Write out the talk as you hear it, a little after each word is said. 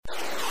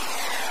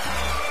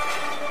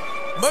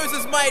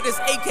Moses Midas,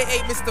 aka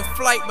Mr.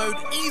 Flight Mode,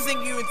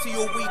 easing you into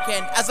your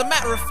weekend. As a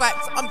matter of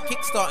fact, I'm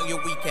kickstarting your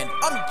weekend.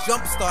 I'm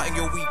jumpstarting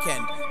your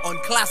weekend on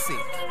Classic.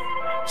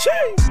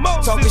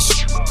 Talking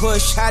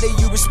push, how do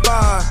you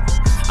respond?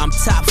 I'm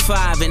top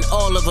 5 and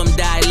all of them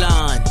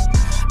Dylon.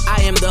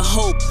 I am the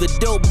hope, the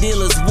dope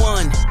dealers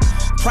won.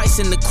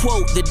 Pricing the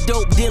quote, the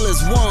dope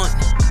dealers want.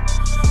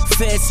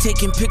 Feds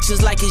taking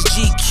pictures like it's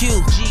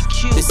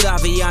GQ. This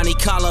Aviani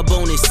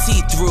collarbone is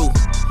see-through.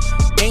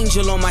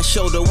 Angel on my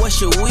shoulder, what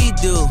should we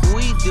do?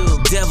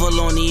 Devil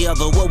on the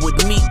other, what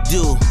would me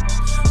do?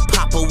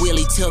 Papa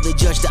Willie, tell the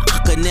judge the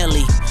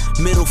Acanelli.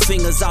 Middle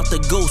fingers out the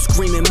ghost,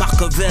 screaming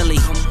Machiavelli.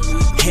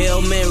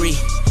 Hail Mary,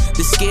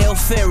 the scale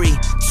ferry.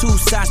 2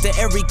 sides to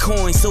every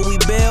coin, so we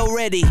bail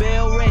ready.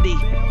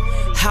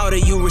 How do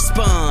you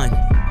respond?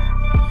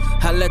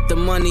 I let the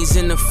monies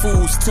and the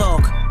fools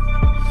talk.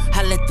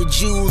 I let the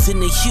Jews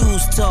and the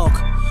Hughes talk.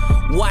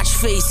 Watch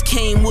face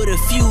came with a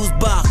fuse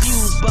box.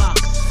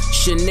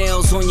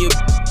 Chanel's on your,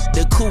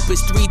 the coupe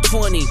is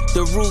 320,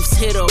 the roof's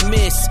hit or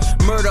miss.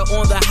 Murder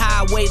on the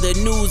highway, the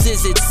news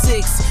is at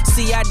 6.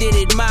 See, I did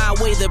it my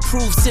way, the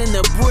proof's in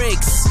the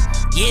bricks.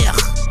 Yeah,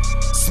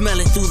 smell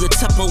it through the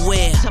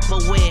Tupperware.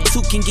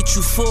 2 can get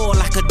you 4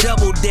 like a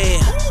double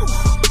dare.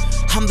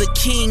 I'm the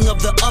king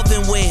of the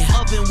ovenware.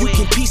 You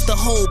can piece the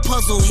whole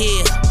puzzle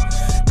here.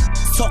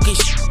 Talking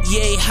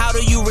yeah, how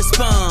do you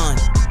respond?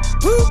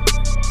 Whoop,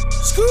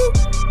 scoop,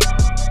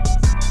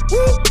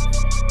 whoop.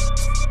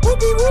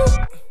 Whoopie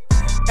whoop.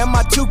 Am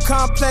I too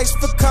complex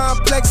for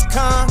complex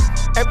con?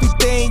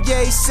 Everything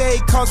Ye say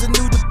cause a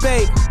new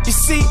debate. You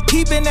see,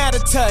 he been out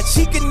of touch,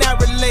 he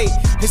cannot relate.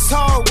 His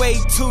heart way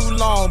too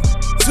long,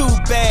 too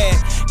bad.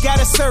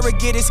 Got a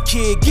surrogate his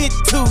kid, get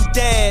 2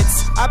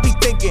 dads. I be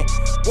thinking,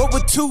 what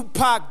would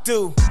Tupac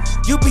do?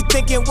 You be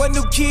thinking, what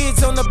new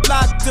kids on the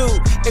block do?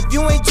 If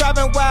you ain't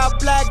driving while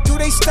black, do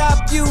they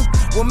stop you?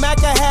 Well,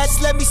 Maca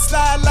hats let me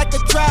slide like a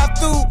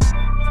drive-through.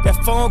 That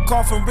phone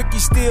call from Ricky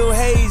still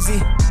hazy.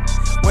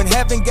 When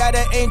heaven got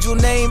an angel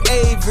named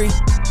Avery.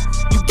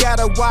 You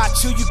gotta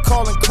watch who you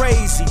calling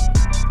crazy.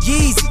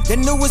 Yeezy, the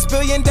newest $1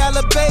 billion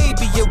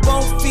baby. It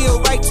won't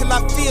feel right till I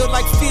feel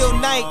like Phil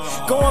Knight.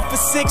 Going for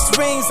 6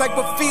 rings like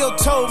what Phil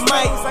told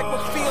Mike.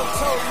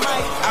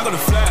 I'm gonna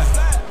fly,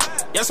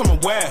 yes I'm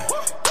aware.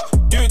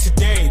 Do it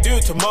today, do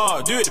it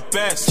tomorrow, do it the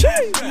best.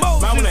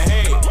 Man wanna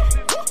hate,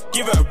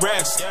 give it a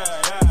rest.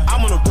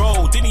 I'm on a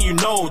roll, didn't you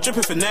know,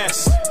 dripping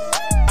finesse.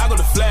 I got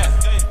the flat,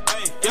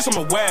 yes I'm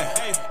aware.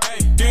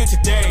 Do it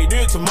today, do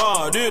it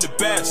tomorrow, do it the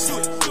best.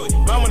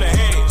 Man wanna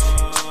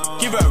hate,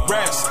 give it a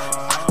rest.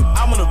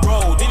 I'm on a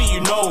roll, didn't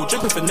you know,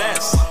 dripping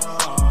finesse.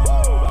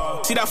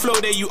 See that flow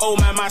there, you old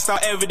man, my style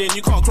evident,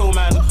 you can't clone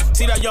man.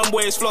 See that young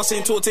boy is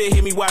flossing, talk to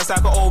hear me wise like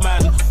an old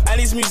man. And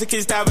his music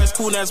is diverse,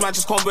 coolness, man,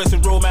 just converse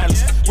and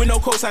romance. With no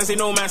cosigns, they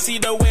know man, see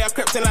the way I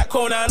crept in like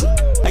Conan.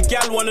 A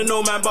gal wanna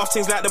know man, buff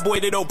things like the boy,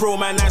 they don't bro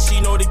man. Now she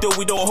know they do,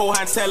 we don't hold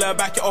hands, tell her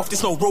back it off,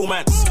 there's no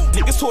romance.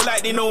 Niggas talk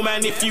like they know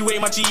man, if you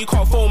ain't my G, you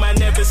can't phone man.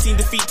 Never seen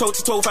defeat toe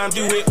to toe, fam,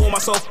 do it all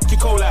myself, you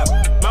collab.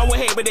 Man will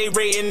hate but they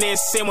rating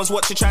this, same ones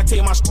watching try to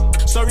take my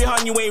sorry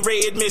hun, you ain't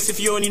rated miss, if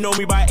you only know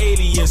me by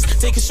alias.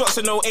 Taking shots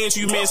and no aims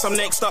you miss, I'm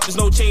next up, there's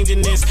no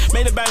changing this.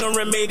 Made a bang on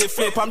and made it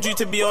flip, I'm due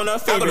to be on a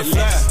favorite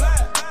list.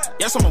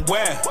 Yes, I'm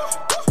aware.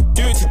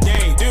 Do it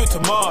today, do it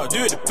tomorrow,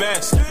 do it the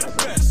best.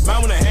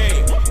 Man wanna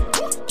hate,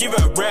 give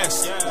it a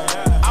rest.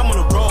 I'm on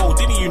a roll,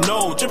 didn't you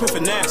know, dripping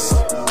finesse.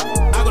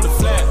 I got the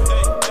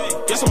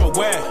flair, yes I'm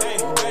aware.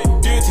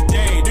 Do it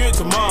today, do it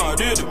tomorrow,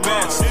 do it the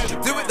best.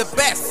 Do it the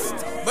best.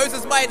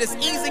 Moses Midas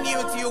easing you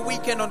into your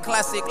weekend on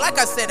Classic. Like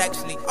I said,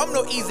 actually, I'm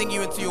not easing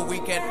you into your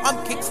weekend. I'm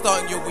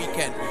kickstarting your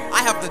weekend.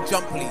 I have the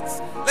jump leads.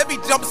 Let me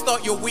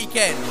jumpstart your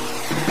weekend.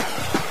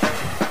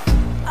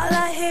 All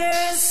I hear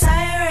is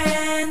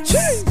sirens.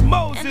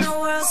 And the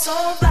world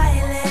so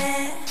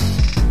violent.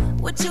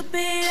 Would you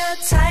be a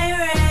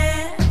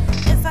tyrant?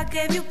 If I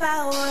gave you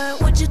power,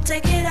 would you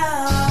take it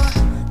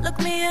all? Look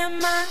me in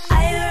my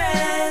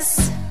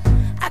iris.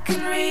 I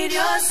can read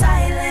your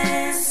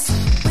silence.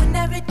 When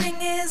everything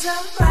is a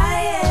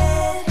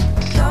riot,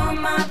 you're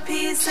my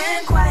peace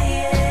and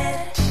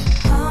quiet.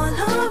 All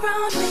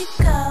around we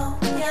go.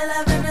 Your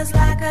loving is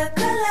like a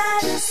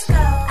kaleidoscope.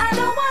 I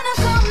don't wanna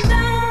come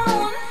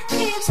down.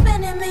 Keep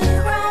spinning me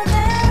round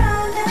and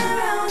round and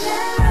round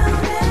and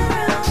round and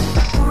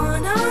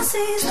round. Wanna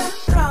seize the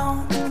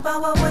throne,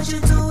 but what would you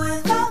do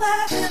with all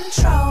that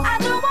control? I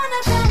don't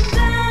wanna come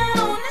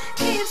down.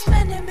 Keep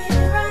spinning me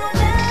round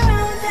and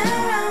round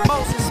and round.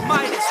 Moses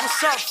Midas,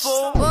 what's up,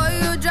 fool? Boy,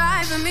 you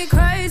driving me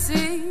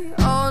crazy.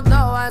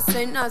 Although I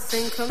say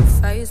nothing can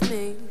faze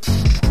me.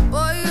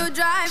 Boy, you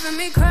driving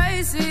me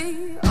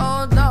crazy.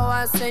 Although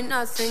I say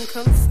nothing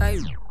can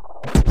faze me.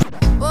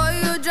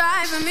 Boy, you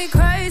driving me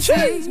crazy.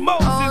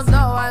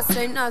 Although I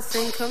say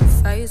nothing can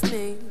faze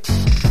me.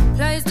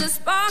 Place the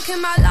spark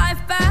in my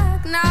life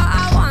back. Now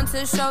I want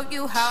to show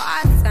you how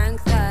I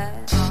thank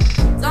that.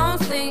 Don't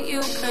think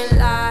you can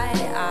lie.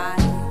 I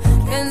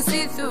can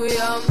see through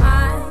your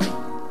mind.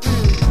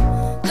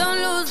 Don't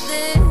lose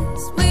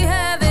this. We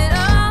have it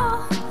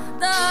all.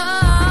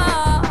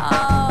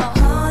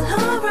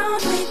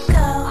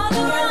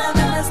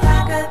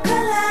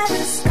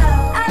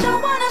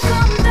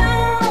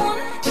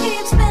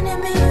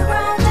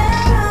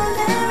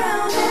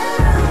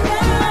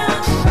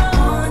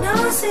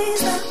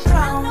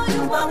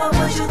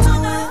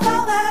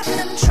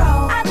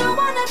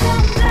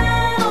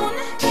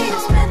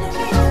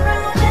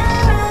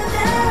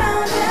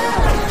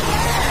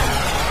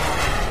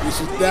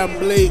 Dan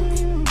Blake,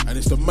 and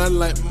it's the man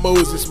like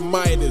Moses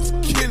Midas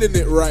killing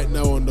it right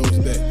now on those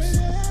decks.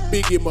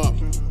 Big him up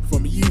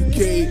from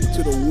UK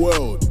to the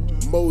world,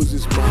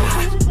 Moses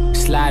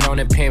Midas. Slide on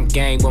the pimp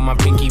gang with my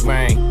pinky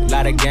ring.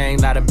 Lot of gang,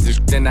 lot of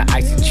bitch in the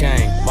icy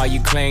chain. While you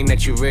claim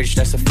that you rich,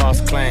 that's a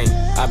false claim.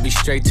 I be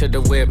straight to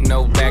the whip,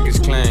 no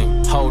baggage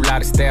claim. Whole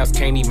lot of styles,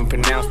 can't even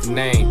pronounce the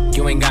name.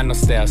 You ain't got no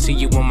style, see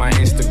you on my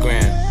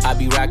Instagram. I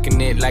be rocking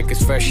it like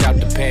it's fresh out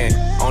the pan.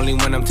 Only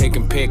when I'm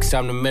taking pics,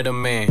 I'm the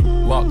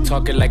middleman. Walk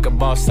talking like a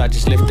boss, I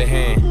just lift a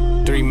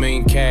hand. 3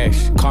 million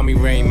cash, call me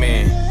Rain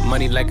Man.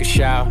 Money like a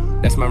shower,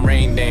 that's my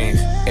rain dance.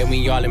 And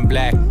we all in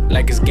black,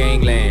 like it's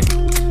gangland.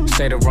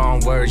 Say the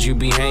wrong words, you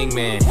be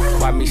hangman.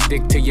 Why me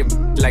stick to you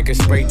like a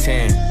spray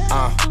tan?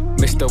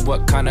 Mr.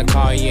 What kind of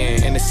car you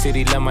in the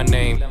city, love my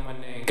name.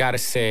 Gotta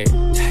say it.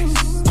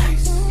 Taste,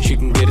 taste. She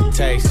can get a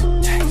taste.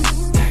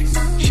 Taste,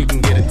 taste. She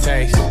can get a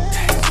taste.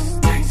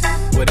 Taste, taste.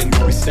 What a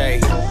nigga say?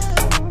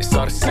 It's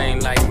all the same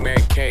like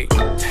Mary Kate.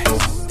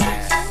 Taste,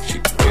 taste. She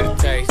can get a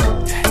taste.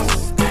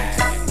 Taste,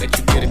 taste. Let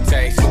you get a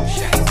taste.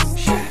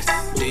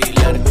 Do you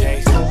love the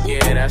taste?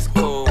 Yeah, that's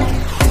cool.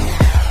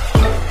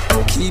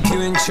 Keep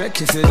you in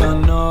check if you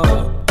don't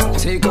know.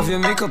 Take off your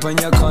makeup and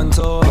your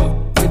contour.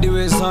 We do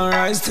it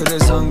sunrise till the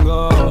sun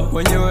go.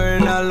 When you're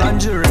wearing a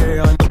lingerie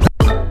on.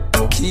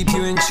 Keep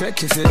you in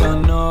check if you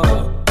don't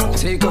know.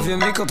 Take off your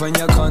makeup and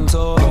your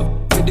contour.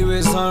 We do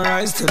it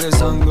sunrise till the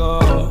sun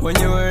go. When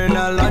you're wearing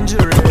a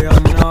lingerie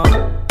on.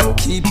 No.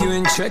 Keep you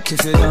in check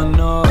if you don't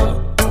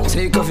know.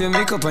 Take off your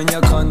makeup and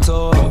your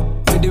contour.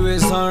 We do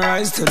it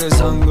sunrise till the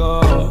sun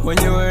go. When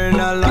you're wearing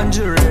a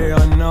lingerie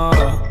on. No.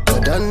 I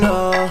don't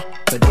know.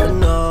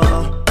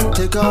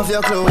 Take off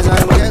your clothes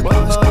and get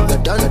low. You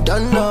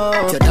don't know.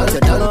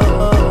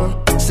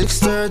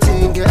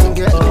 6:13,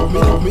 get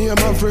low. Me and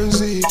my friends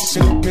see.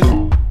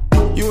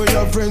 You and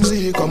your friends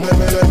see. Come on,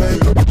 me.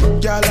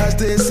 Girl, I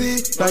stay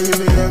see. Now you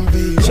me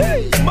envy.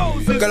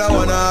 Girl, I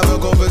wanna have a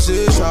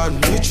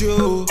conversation with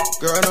you.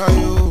 Girl, are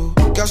you?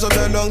 Catch up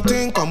that long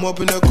thing, come up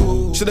in the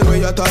cool. See the way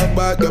you talk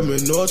back, let me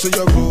know so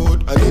you're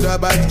good. I need a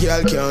bad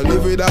girl, can't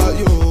live without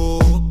you.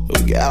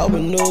 Girl,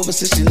 been over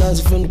since she loves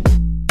it from the.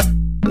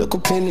 Look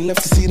up penny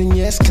left to see the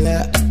yes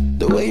clap.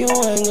 The way you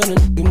ain't gonna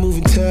be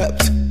moving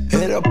tapped.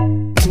 Head up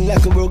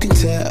like a broken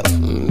tap.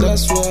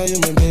 That's why you're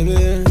my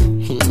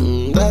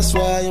baby. That's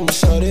why you're my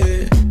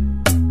shorty.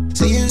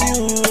 See you.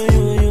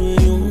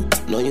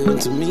 No, you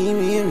into me.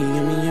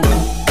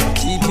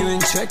 Keep you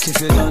in check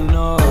if you don't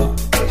know.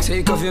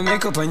 Take off your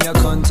makeup and your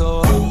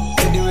contour.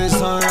 We do it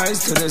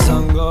sunrise till the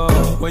sun go.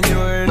 When you're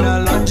wearing a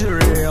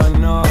lingerie or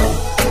no.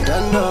 I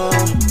don't know.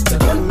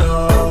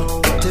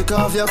 Take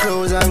off your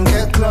clothes and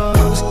get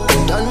close.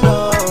 You don't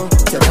know.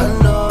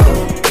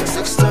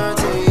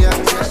 6:30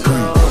 and get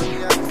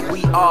close.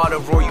 We are the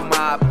Royal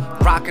Mob,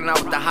 rocking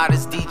out with the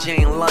hottest DJ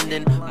in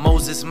London,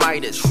 Moses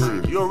Midas.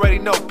 You already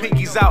know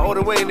Pinky's out all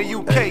the way in the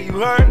UK, you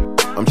heard?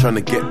 I'm trying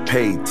to get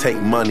paid, take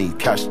money,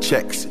 cash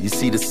checks. You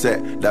see the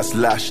set, that's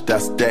Lash,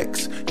 that's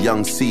Dex.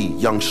 Young C,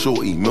 Young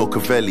Shorty,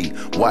 Milcavelli,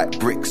 White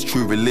Bricks,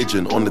 True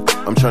Religion on the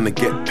I'm trying to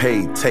get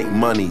paid, take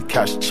money,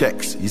 cash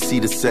checks. You see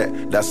the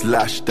set, that's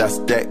Lash, that's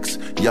Dex.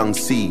 Young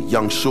C,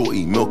 Young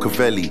Shorty,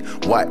 Milcavelli,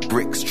 White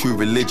Bricks, True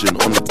Religion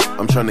on the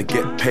I'm trying to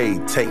get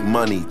paid, take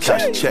money,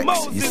 cash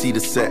checks. You see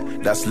the set,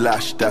 that's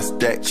Lash, that's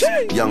Dex.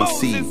 Young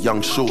C,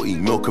 Young Shorty,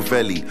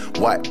 Milcavelli,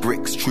 White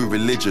Bricks, True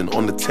Religion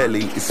on the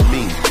telly, it's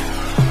me.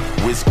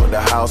 Wiz got the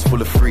house full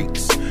of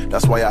freaks.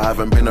 That's why I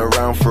haven't been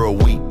around for a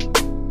week.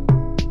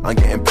 I'm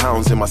getting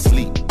pounds in my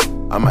sleep.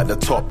 I'm at the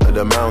top of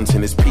the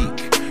mountain, it's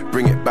peak.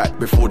 Bring it back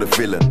before the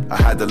villain. I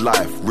had a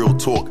life, real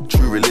talk,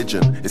 true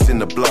religion. It's in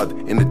the blood,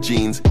 in the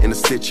jeans, in the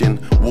stitching.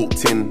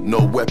 Walked in, no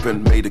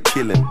weapon, made a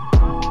killing.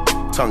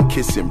 Tongue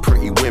kissing,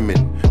 pretty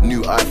women.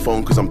 New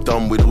iPhone cause I'm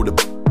done with all the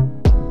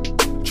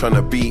trying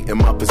to be in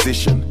my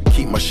position.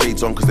 Keep my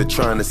shades on cause they're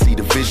trying to see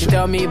the vision.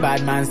 Tell me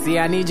bad man, see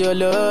I need your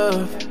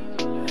love.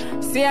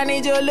 See I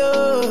need your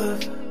love.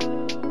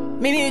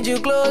 Me need you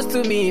close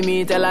to me.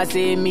 Me tell her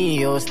say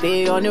me, oh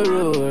stay on the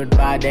road.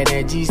 Bad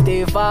energy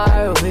stay far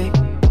away.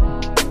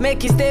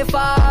 Make you stay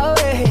far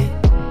away.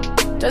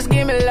 Just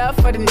give me love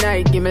for the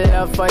night. Give me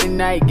love for the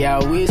night.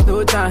 Girl, waste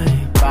no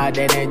time. Bad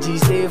energy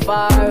stay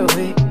far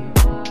away.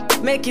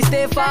 Make you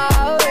stay far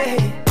away.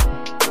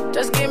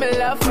 Just give me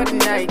love for the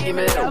night. Give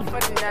me love for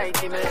the night.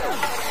 Give me love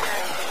for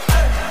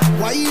the night.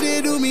 Why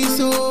they do me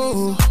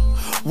so?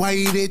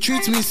 Why they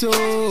treat me so?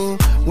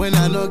 When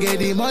I no get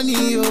the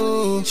money,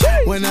 oh.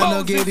 When I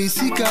no get the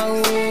sicker,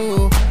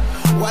 oh.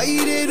 Why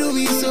they do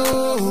me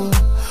so?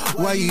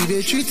 Why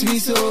they treat me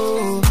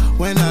so?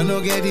 When I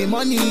no get the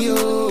money,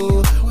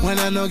 oh. When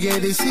I no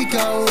get the sicker,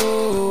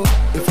 oh.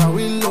 If I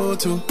win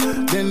lotto,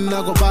 then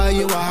I go buy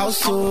you a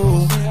house,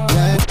 oh.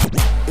 Yeah.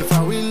 If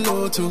I win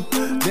lotto,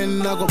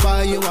 then I go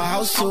buy you a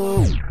house,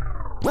 oh.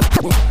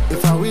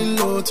 If I win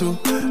lotto,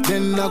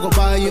 then I go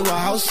buy you a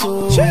house,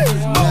 oh.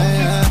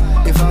 Yeah.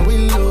 If I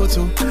win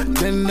lotto,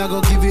 then I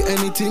go give you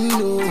anything,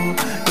 no.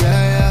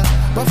 Yeah.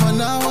 But for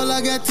now, all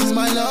I get is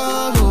my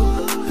love,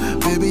 oh.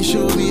 Baby,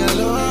 show me a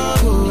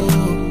love,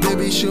 oh.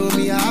 Baby, show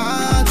me a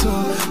heart,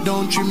 oh.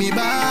 Don't treat me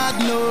bad,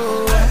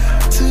 no.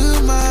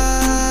 Too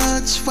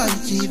much, why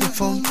keep the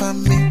phone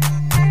from me?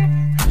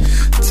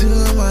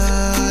 Too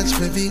much,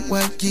 baby,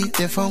 why keep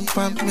the phone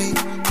from me?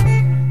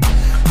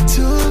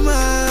 Too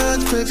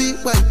much, baby,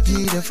 why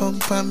keep the phone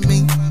from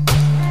me?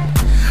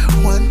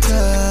 One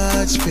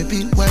touch,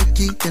 baby, why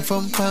keep the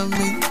phone from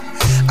me?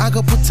 I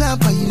go put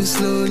up on you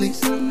slowly.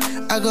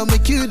 I go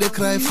make you the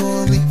cry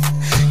for me.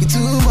 You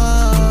too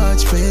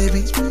much,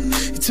 baby.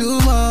 You too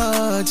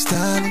much,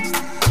 darling.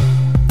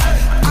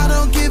 I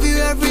don't give you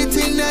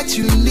everything that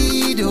you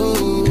need,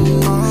 oh.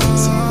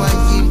 So why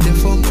keep the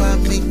phone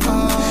from me?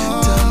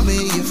 Tell me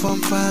your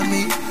phone from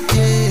me,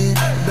 yeah.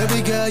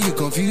 Baby girl, you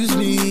confuse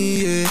me,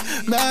 yeah.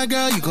 Bad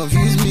girl, you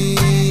confuse me,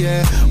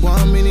 yeah.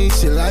 1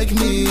 minute you like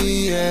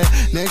me, yeah.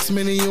 Next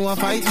minute you wanna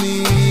fight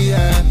me,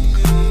 yeah.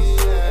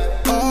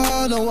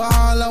 Oh, no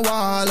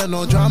walla,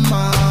 no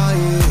drama,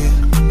 yeah.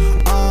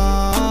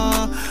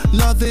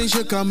 Nothing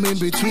should come in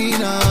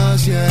between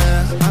us,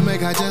 yeah. I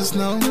make I just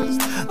know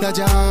that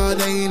your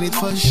heart ain't it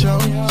for sure,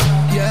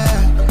 yeah.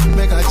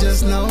 Make I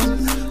just know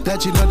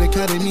that you know the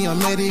carry me, I'm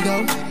ready to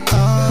go.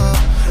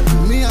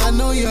 Me, I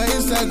know you're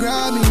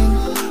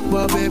Instagramming,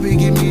 but baby,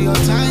 give me your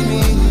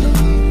timing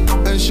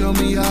and show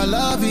me your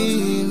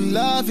loving.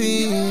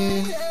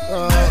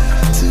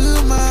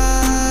 Too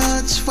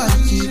much, why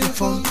keep the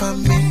phone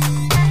from me?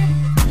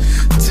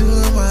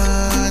 Too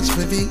much,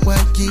 baby, why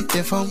keep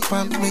the phone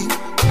from me?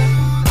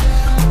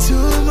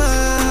 Too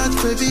much,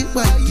 baby,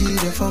 why keep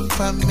the phone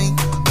from me?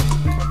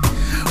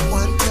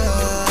 One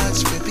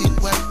touch, baby,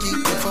 why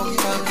keep the phone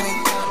from me?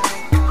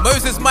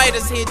 Moses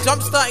Midas here,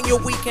 jumpstarting your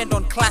weekend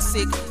on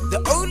Classic.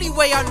 The only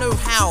way I know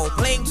how,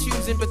 playing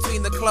tunes in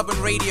between the club and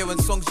radio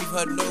and songs you've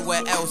heard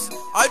nowhere else.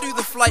 I do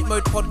the Flight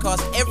Mode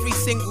podcast every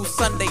single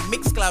Sunday,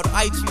 Mixcloud,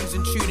 iTunes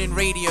and TuneIn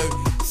Radio.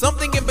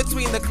 Something in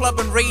between the club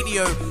and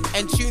radio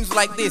and tunes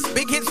like this.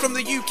 Big hits from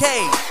the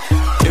UK.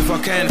 If I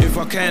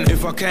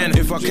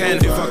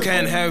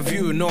can have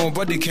you,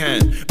 nobody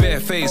can. Bare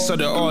face so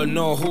they all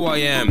know who I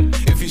am.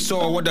 If you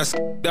saw what that's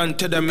done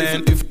to the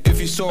man, if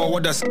you saw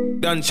what that's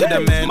done to the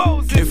man.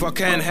 If I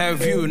can't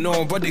have you,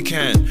 nobody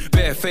can.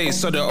 Bare face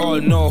so they all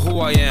know who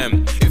I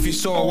am. If you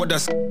saw what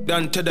that's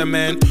done to the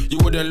man, you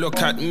wouldn't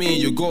look at me,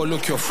 you go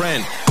look your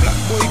friend. Black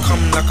boy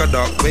come like a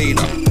Darth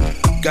Vader.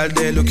 Girl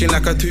there looking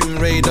like a Tomb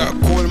Raider.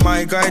 Call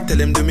my guy, tell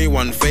him do me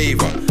one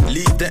favor.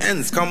 Leave the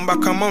ends, come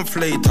back a month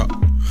later.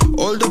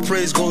 All the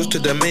praise goes to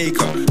the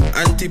maker.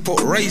 Auntie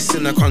put rice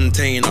in a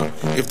container.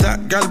 If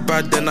that gal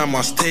bad, then I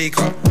must take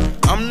her.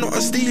 I'm not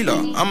a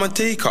stealer, I'm a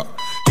taker.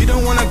 He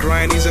don't wanna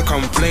grind, he's a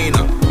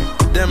complainer.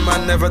 Them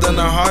man never done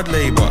a hard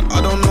labor.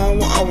 I don't know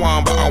what I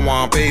want, but I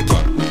want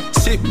paper.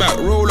 Sit back,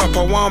 roll up,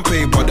 I want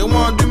paper. They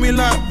want do me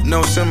like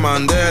Nelson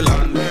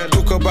Mandela.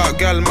 Talk about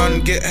gal,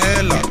 man, get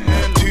hella.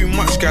 Too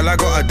much gal, I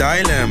got a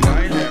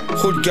dilemma.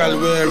 Hood gal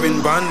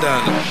wearing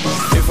bandana.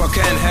 If I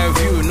can't have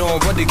you,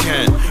 nobody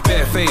can.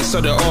 Bare face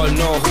so they all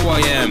know who I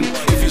am.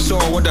 If you saw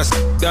what that's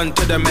done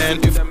to the man,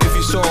 if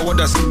you saw what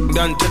that's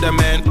done to the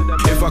man.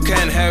 If I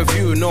can't have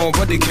you,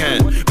 nobody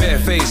can. Bare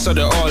face so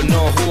they all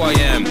know who I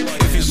am.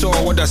 If you saw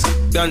what that's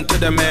done to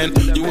the man,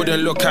 you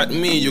wouldn't look at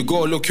me, you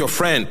go look your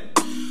friend.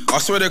 I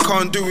swear they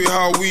can't do it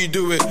how we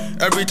do it.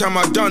 Every time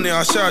I done it,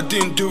 I said I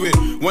didn't do it.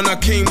 When I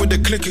came with the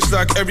click, it's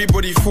like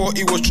everybody thought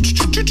it was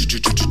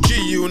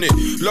G-Unit.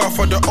 Laugh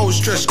at the old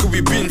stress, cause we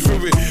been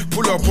through it.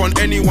 Pull up on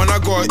anyone, I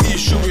gotta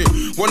issue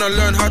it. When I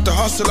learn how to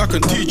hustle, I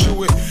can teach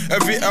you it.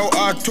 Every L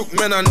I took,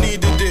 man, I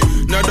needed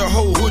it. Now the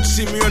whole hood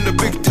see me on the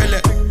big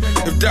tele.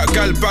 If that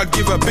gal bad,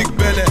 give her big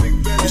belly.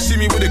 You see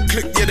me with a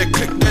click, yeah, the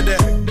click there.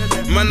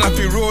 Man, if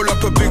you roll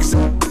up a big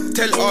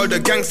tell all the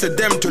gangster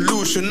them to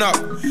loosen up.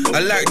 I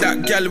like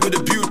that gal with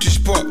a beauty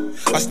spot.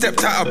 I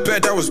stepped out of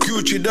bed, I was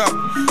Gucci'd up.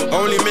 I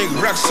only make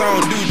rap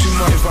sound do too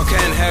much. If I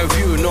can't have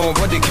you,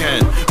 nobody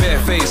can. Bare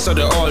face so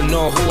they all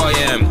know who I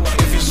am.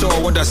 If you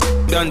saw what that's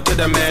done to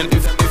the man,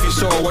 if you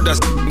saw what that's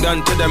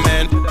done to the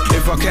man.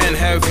 If I can't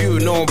have you,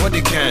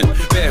 nobody can.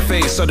 Bare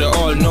face so they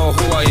all know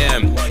who I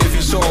am. If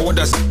you saw what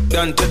that's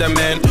done to the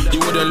man, you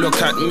wouldn't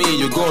look at me,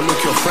 you go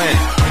look your friend.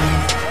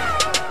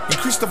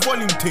 Increase the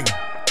volume thing.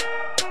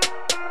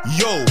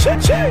 Yo,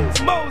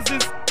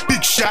 Moses,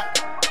 big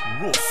shot,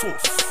 raw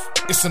sauce.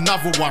 It's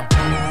another one.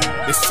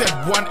 They said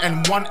 1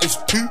 and 1 is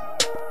 2.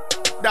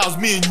 That was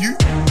me and you,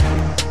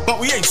 but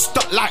we ain't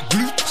stuck like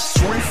glue.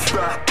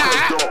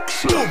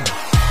 Boom.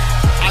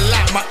 I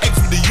like my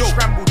eggs with the yolk,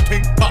 scrambled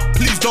thing, but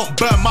please don't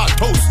burn my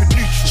toast.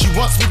 She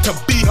wants me to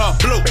be her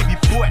bloke,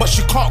 but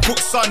she can't cook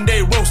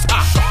Sunday roast.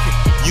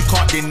 You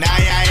can't deny,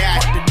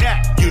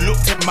 you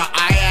looked in my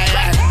eye,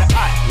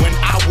 when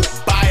I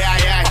walk by,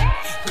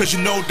 cause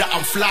you know that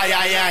I'm fly,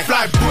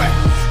 fly boy.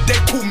 They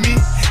call me,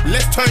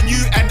 let's turn you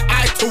and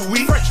I to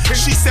we.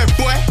 She said,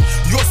 boy,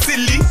 you're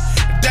silly.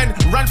 Then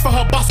ran for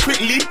her bus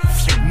quickly.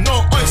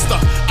 No oyster,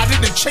 I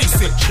didn't chase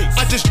it.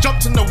 I just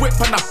jumped in the whip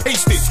and I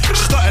paced it.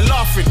 She started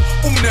laughing,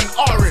 and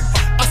ahhing.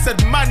 I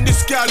said, man,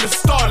 this girl is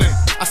stalling.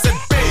 I said,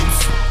 babes,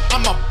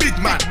 I'm a big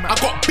man, I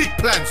got big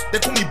plans. They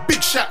call me Big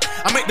Shaq.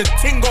 I make the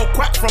ting go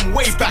quack from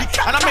way back.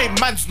 And I make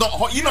man's not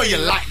hot, you know you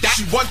like that.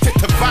 She wanted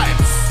to vibe,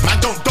 man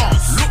don't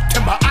dance. Looked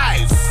in my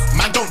eyes,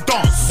 man don't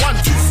dance. 1,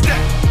 2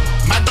 step,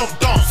 man don't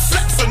dance.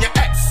 Flex on your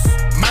ex,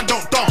 man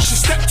don't dance. She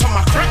stepped on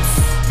my crepes,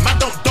 man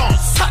don't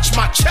dance. Touch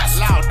my chest,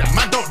 louder,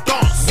 man don't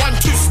dance. 1,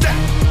 2 step,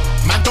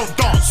 man don't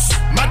dance.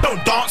 Man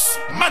don't dance,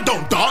 man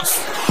don't dance.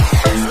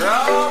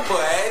 Oh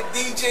boy,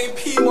 DJ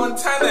P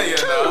Montana, you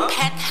know.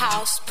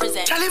 Penthouse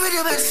presents. Charlie with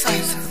your best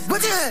size.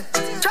 What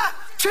it? Drop,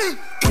 tree,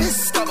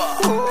 discover.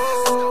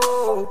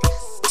 Oh,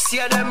 see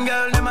them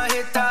girl, them a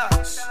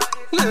haters.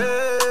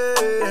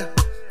 Yeah.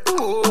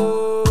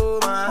 Oh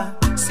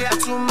man, say I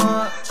too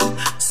much.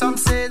 Some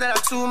say that I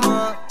too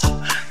much,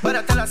 but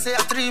I tell her say I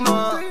 3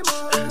 much.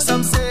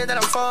 Some say that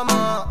I'm 4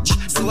 much.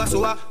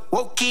 So I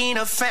woke in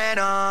a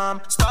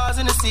phantom. Stars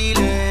in the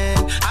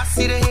ceiling. I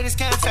see the haters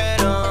can't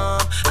fathom.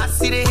 I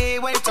see the hate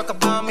when they talk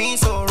about me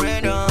so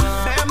random.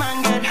 Bear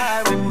man get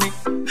high with me.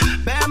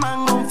 Bear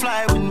man gon'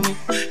 fly with me.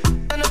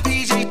 And a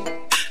PJ.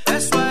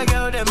 That's why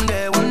girl them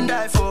there won't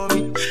die for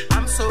me.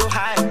 I'm so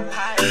high,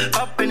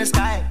 up in the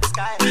sky.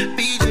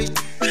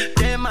 PJ,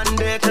 them man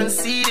they can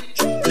see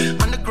it.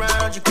 On the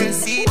ground you can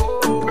see it.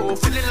 Oh,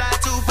 feeling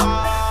like Tupac.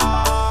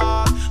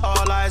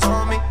 All eyes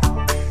on me.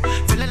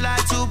 Feeling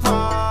like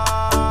Tupac.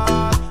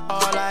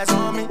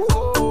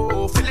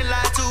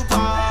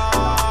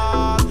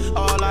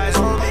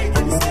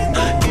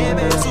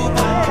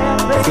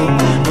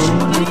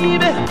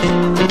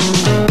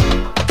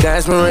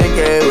 Dance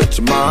merengue with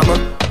your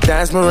mama.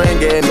 Dance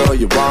merengue, know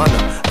you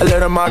wanna. A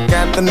little Mark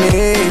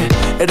Anthony,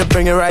 it'll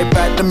bring it right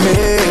back to me.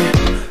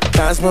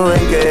 Dance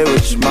merengue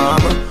with your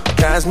mama.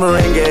 Dance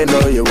merengue,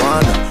 know you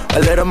wanna. A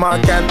little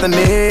Mark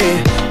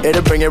Anthony,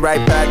 it'll bring it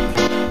right back.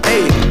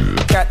 Hey,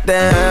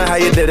 goddamn, how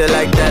you did it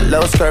like that?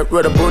 Low skirt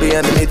with a booty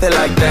underneath it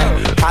like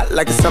that. Hot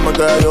like a summer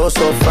girl, you're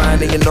so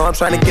fine. And you know I'm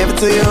trying to give it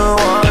to you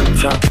one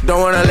time.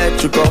 Don't wanna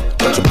let you go.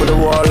 Don't you put a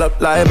wall up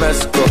like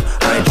Mexico.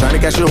 I ain't trying to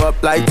catch you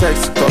up like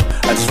Texaco.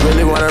 I just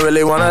really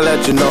wanna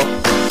let you know.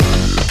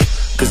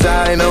 Cause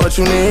I know what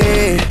you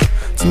need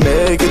to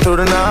make it through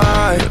the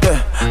night.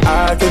 Yeah,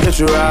 I can get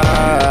you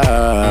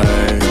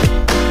right.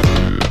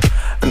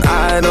 And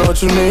I know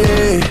what you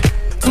need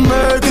to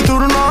make it through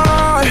the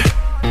night.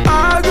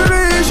 I could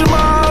eat you,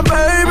 my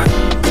baby.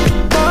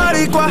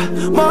 Boricua,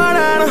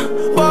 morena,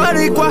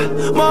 Boricua,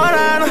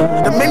 morena,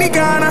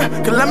 Dominicana,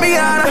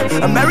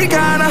 Colombiana,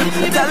 Americana,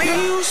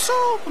 Italiana. You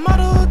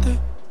supermodel,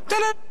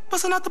 then it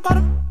bustin' out the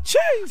bottom.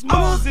 Jeez,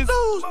 Moses. I'ma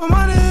lose my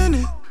money in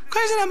it.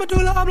 Crazy that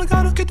medulla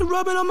oblongata. Get the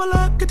rubbing on my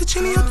lap, get the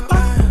chinny out the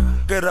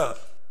bottom. Get up,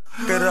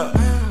 get up.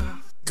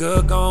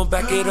 Good, gon'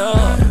 back it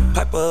up.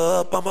 Pipe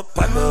up, I'ma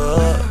pipe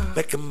up.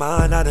 Make your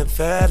mind, I done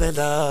fell in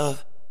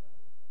love.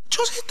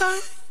 Juicy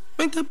thing,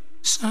 make the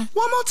sing.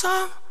 One more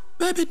time,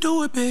 baby,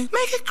 do it big.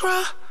 Make it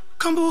cry,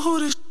 come boo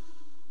this.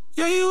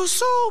 Yeah, you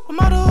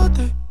supermodel,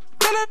 then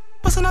it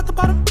bustin' out the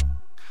bottom.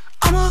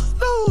 I'ma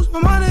lose my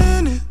money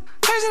in it.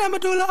 Crazy that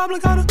medulla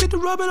oblongata. Get the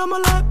rubbing on my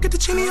lap, get the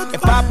chinny out the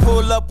If I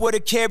pull up with a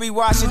Kerry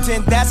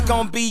Washington, that's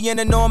gonna be an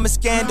enormous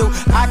scandal.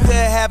 I could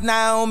have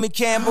Naomi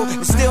Campbell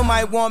and still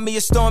might want me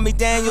a Stormy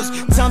Daniels.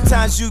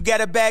 Sometimes you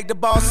gotta bag the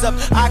boss up.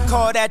 I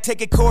call that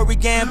taking Corey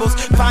Gambles.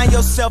 Find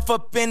yourself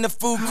up in the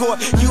food court,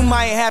 you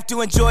might have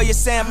to enjoy your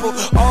sample.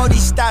 All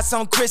these stats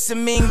on Chris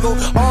and Mingle,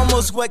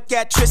 almost what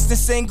got Tristan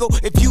single.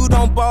 If you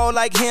don't ball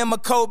like him or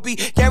Kobe,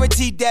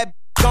 guaranteed that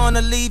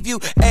gonna leave you.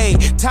 Hey,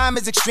 time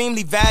is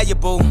extremely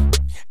valuable,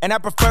 and I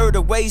prefer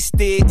to waste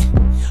it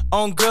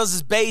on girls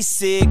is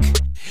basic.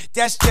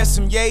 That's just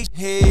some yay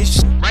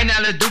shit. Right now,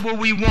 let's do what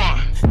we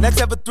want. Let's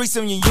have a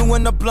threesome, you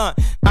and a blunt.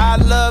 I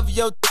love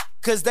your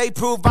cause they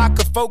prove I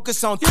could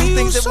focus on 2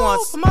 things at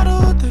once. Then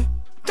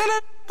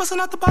it bustin'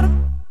 out the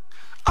bottom.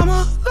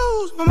 I'ma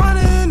lose my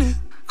money in it.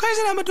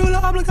 Crazy that medulla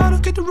oblongata.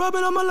 Get the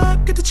rubbing on my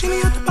lap, get the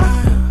chinny out the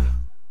bottom.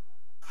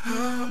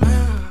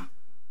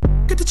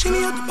 Get the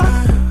chinny out the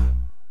bottom.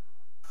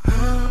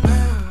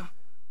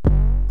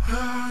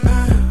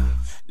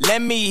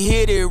 Let me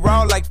hit it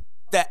raw like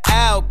the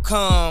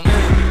outcome.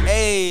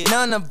 Hey,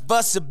 none of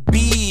us would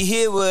be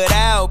here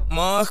without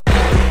Mark.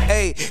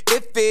 Hey,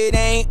 if it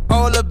ain't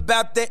all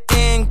about the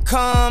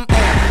income,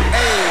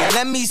 hey,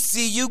 let me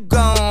see you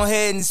go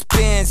ahead and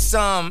spend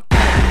some.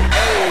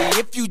 Hey,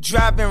 if you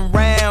driving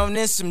round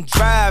in some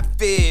dry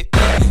fit,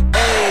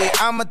 hey,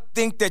 I'ma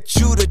think that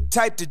you the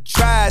type to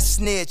dry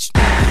snitch.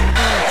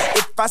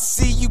 If I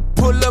see you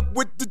pull up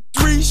with the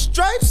 3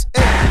 stripes,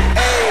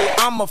 hey,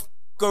 I'ma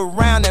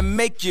around and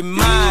make you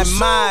mine.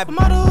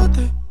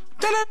 Then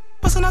it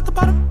bustin' out the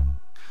bottom.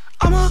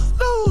 I'ma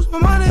lose my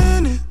money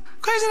in it.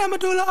 Crazy that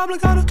medulla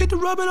oblongata. Get the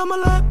rubbing on my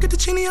lap, get the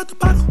chinny out the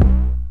bottle.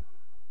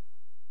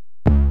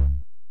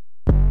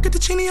 Get the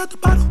chinny out the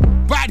bottle.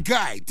 Bad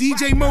guy,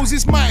 DJ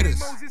Moses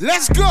Midas.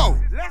 Let's go.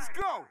 Let's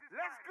go.